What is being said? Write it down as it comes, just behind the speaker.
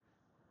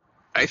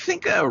I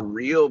think a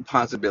real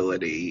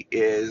possibility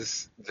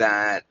is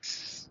that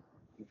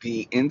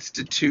the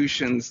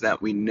institutions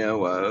that we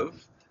know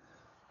of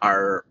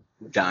are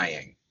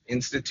dying.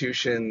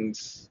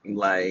 Institutions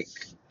like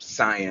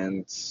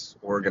science,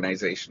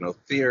 organizational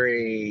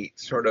theory,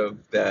 sort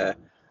of the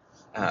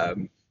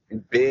um,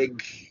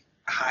 big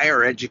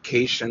higher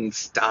education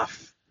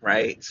stuff,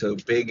 right? So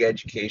big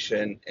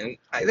education, and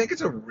I think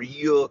it's a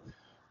real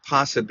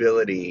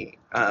possibility,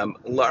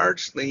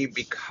 largely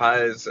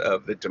because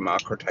of the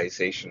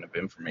democratization of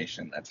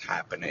information that's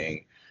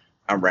happening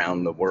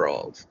around the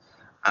world.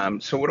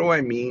 So what do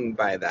I mean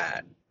by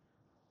that?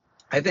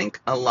 I think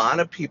a lot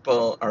of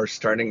people are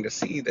starting to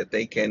see that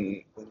they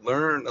can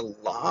learn a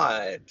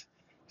lot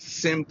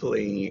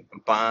simply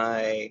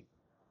by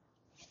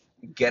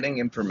getting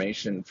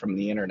information from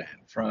the internet,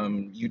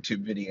 from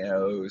YouTube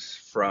videos,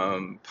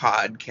 from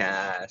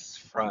podcasts,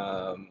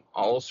 from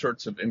all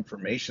sorts of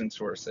information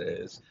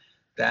sources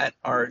that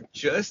are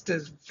just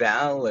as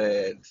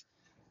valid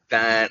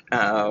that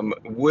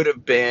would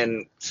have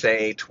been,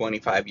 say,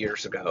 25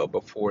 years ago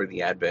before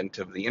the advent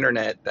of the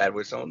internet, that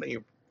was only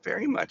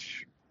very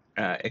much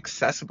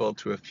accessible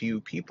to a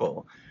few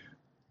people.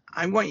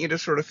 I want you to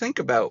sort of think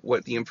about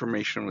what the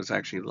information was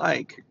actually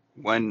like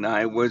when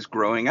I was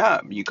growing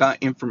up. You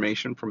got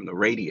information from the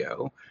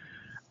radio.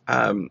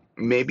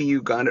 Maybe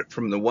you got it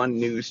from the one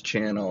news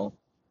channel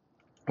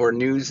or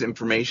news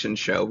information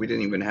show. We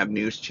didn't even have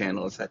news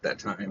channels at that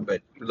time,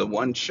 but the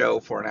one show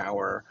for an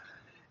hour.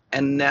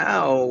 And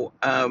now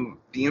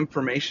the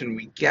information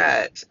we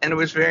get, and it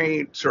was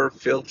very sort of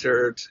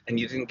filtered, and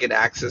you didn't get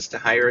access to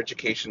higher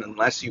education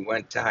unless you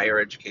went to higher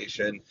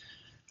education.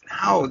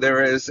 Now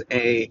there is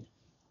a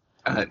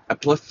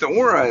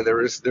plethora.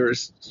 There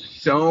is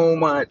so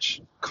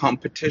much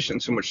competition,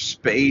 so much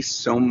space,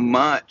 so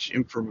much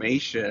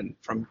information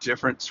from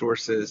different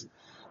sources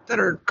that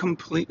are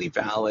completely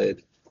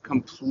valid,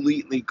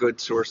 completely good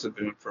source of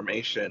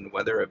information,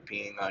 whether it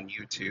being on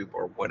YouTube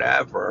or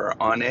whatever,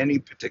 on any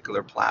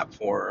particular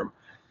platform.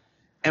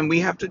 And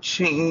we have to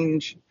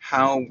change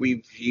how we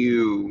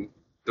view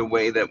the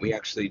way that we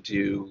actually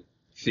do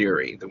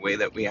theory, the way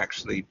that we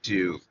actually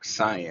do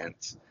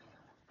science.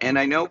 And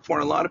I know for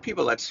a lot of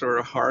people that's sort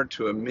of hard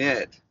to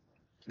admit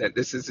that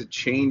this is a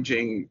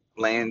changing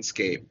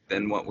landscape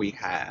than what we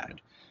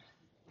had.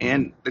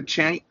 And the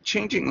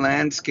changing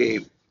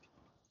landscape,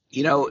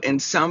 in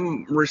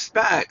some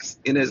respects,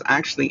 it has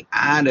actually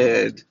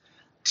added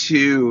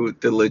to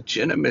the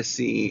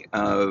legitimacy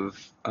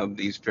of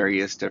these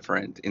various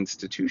different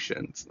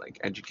institutions, like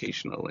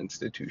educational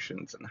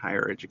institutions and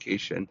higher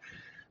education.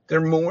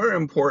 They're more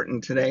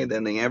important today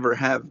than they ever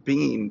have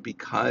been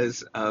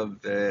because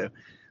of the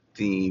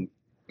the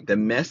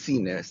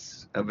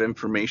messiness of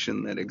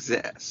information that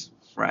exists,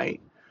 right?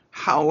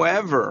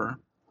 However,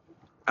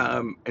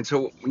 and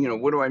so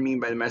what do I mean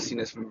by the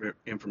messiness of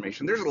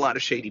information? There's a lot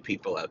of shady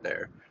people out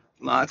there,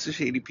 lots of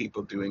shady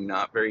people doing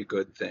not very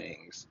good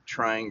things,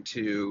 trying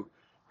to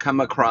come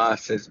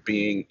across as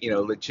being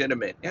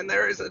legitimate, and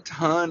there is a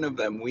ton of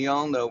them. We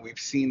all know, we've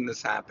seen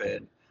this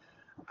happen,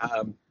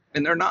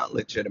 and they're not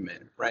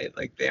legitimate, right?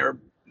 Like they're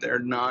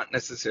not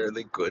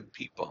necessarily good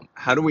people.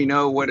 How do we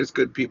know what is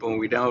good people and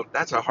we don't?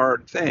 That's a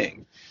hard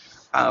thing.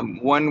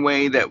 One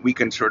way that we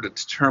can sort of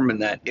determine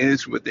that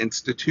is with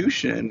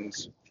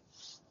institutions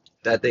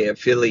that they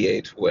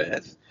affiliate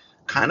with,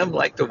 kind of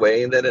like the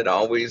way that it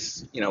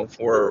always,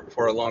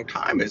 for a long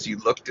time, is you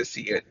look to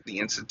see the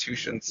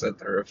institutions that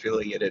they're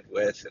affiliated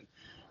with and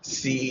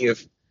see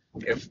if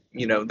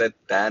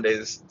that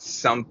is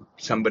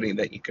somebody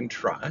that you can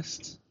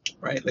trust,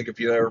 right? Like if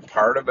you're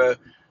part of a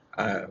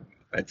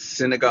a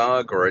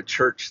synagogue or a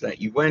church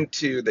that you went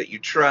to that you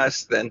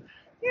trust, then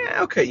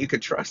yeah, okay, you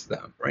could trust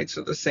them, right?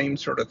 So the same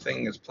sort of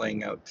thing is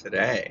playing out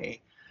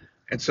today.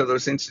 And so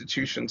those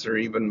institutions are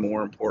even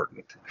more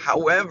important.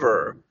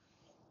 However,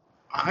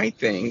 I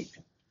think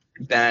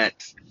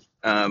that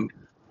um,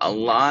 a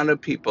lot of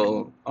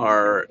people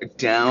are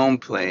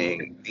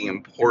downplaying the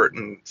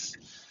importance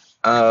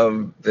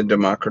of the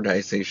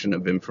democratization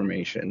of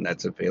information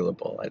that's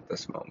available at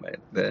this moment.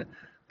 The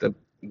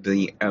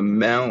the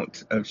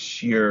amount of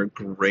sheer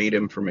great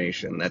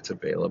information that's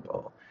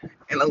available,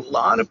 and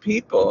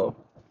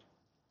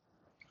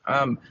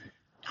um,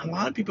 a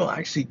lot of people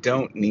actually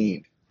don't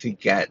need to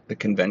get the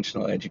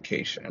conventional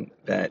education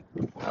that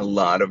a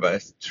lot of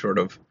us sort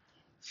of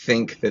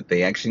think that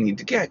they actually need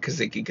to get because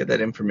they could get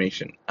that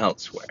information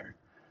elsewhere,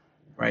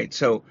 right?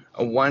 So,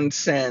 in one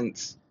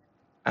sense,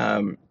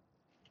 um,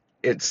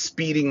 it's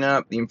speeding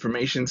up. The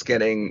information's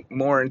getting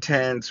more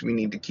intense. We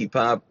need to keep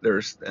up.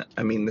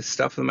 I mean, the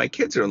stuff that my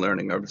kids are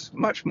learning is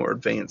much more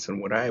advanced than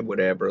what I would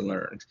have ever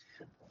learned.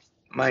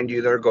 Mind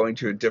you, they're going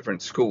to a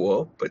different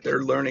school, but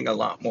they're learning a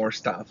lot more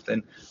stuff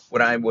than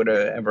what I would have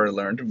ever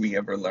learned, or we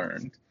ever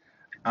learned.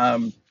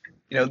 Um,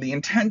 the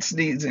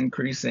intensity is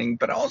increasing,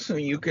 but also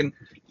you can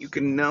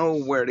know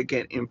where to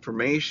get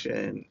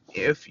information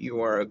if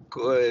you are a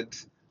good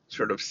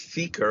sort of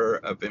seeker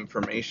of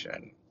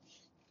information.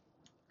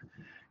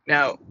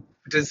 Now,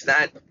 does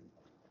that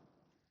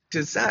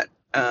does that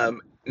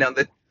now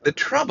the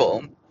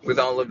trouble? with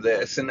all of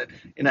this. And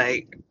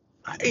I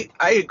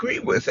agree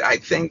with it. I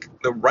think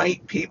the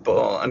right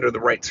people under the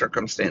right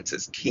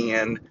circumstances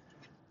can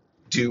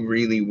do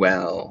really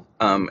well,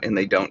 and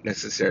they don't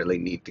necessarily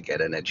need to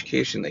get an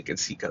education. They can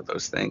seek out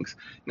those things.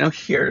 Now,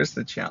 here's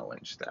the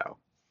challenge, though.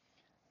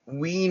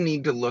 We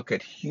need to look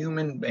at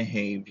human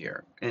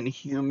behavior, and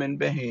human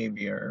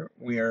behavior,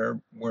 we're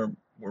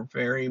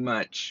very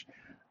much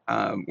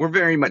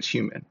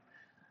human.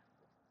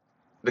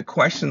 The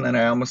question that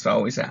I almost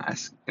always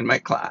ask in my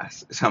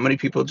class is how many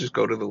people just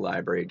go to the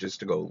library just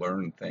to go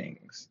learn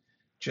things,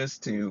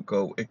 just to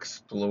go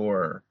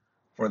explore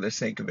for the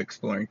sake of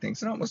exploring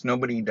things, and almost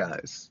nobody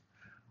does,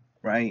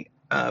 right?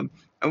 And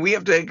we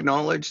have to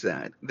acknowledge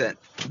that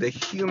the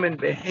human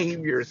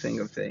behavior thing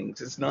of things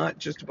is not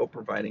just about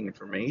providing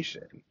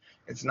information.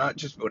 It's not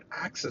just about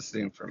access to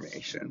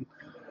information,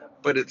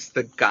 but it's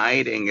the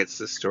guiding, it's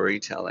the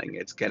storytelling,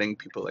 it's getting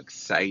people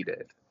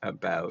excited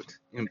about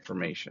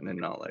information and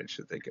knowledge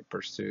that they could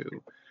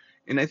pursue.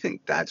 And I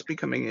think that's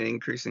becoming an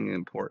increasingly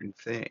important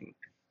thing,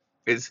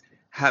 is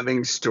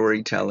having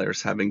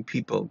storytellers, having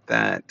people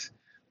that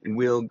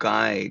will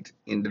guide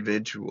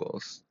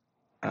individuals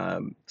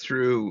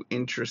through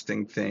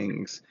interesting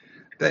things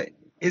that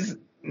is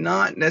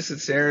not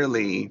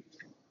necessarily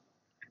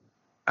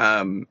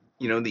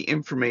the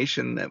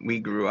information that we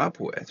grew up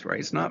with, right?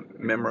 It's not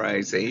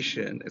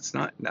memorization. It's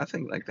not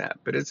nothing like that,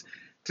 but it's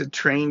to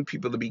train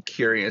people to be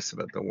curious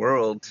about the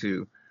world,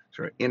 to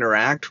sort of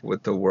interact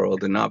with the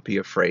world and not be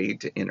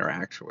afraid to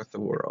interact with the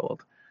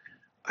world.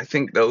 I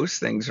think those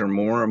things are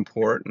more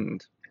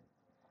important.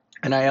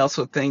 And I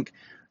also think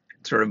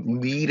sort of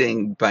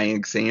leading by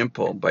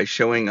example, by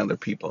showing other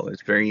people,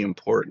 is very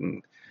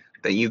important.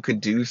 That you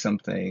could do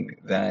something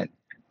that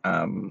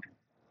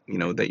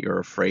that you're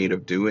afraid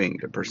of doing,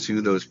 to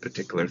pursue those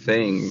particular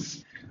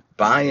things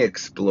by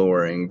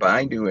exploring,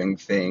 by doing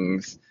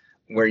things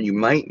where you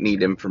might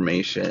need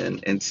information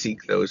and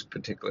seek those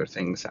particular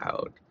things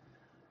out.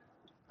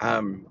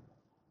 Um,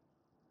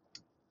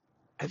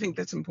 I think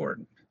that's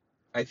important.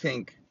 I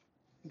think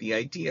the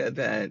idea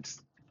that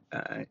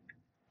uh,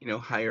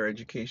 higher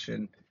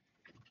education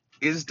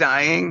is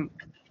dying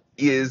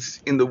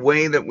is, in the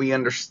way that we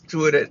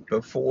understood it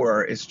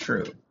before, is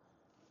true.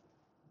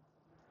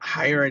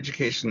 Higher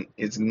education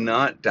is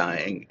not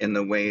dying in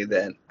the way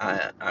that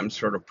I'm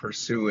sort of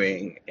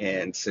pursuing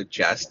and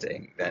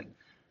suggesting, that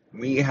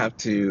we have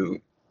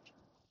to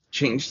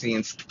change the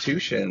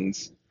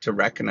institutions to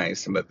recognize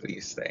some of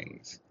these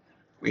things.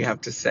 We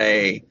have to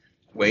say,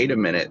 wait a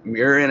minute,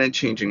 we're in a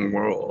changing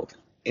world,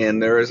 and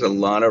there is a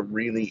lot of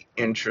really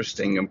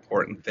interesting,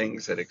 important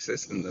things that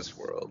exist in this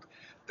world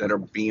that are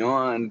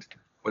beyond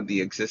what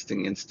the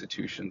existing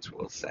institutions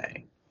will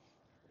say,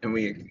 and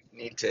we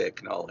need to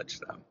acknowledge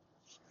them.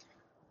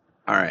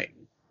 All right.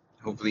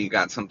 Hopefully you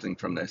got something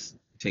from this.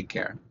 Take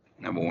care.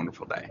 Have a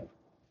wonderful day.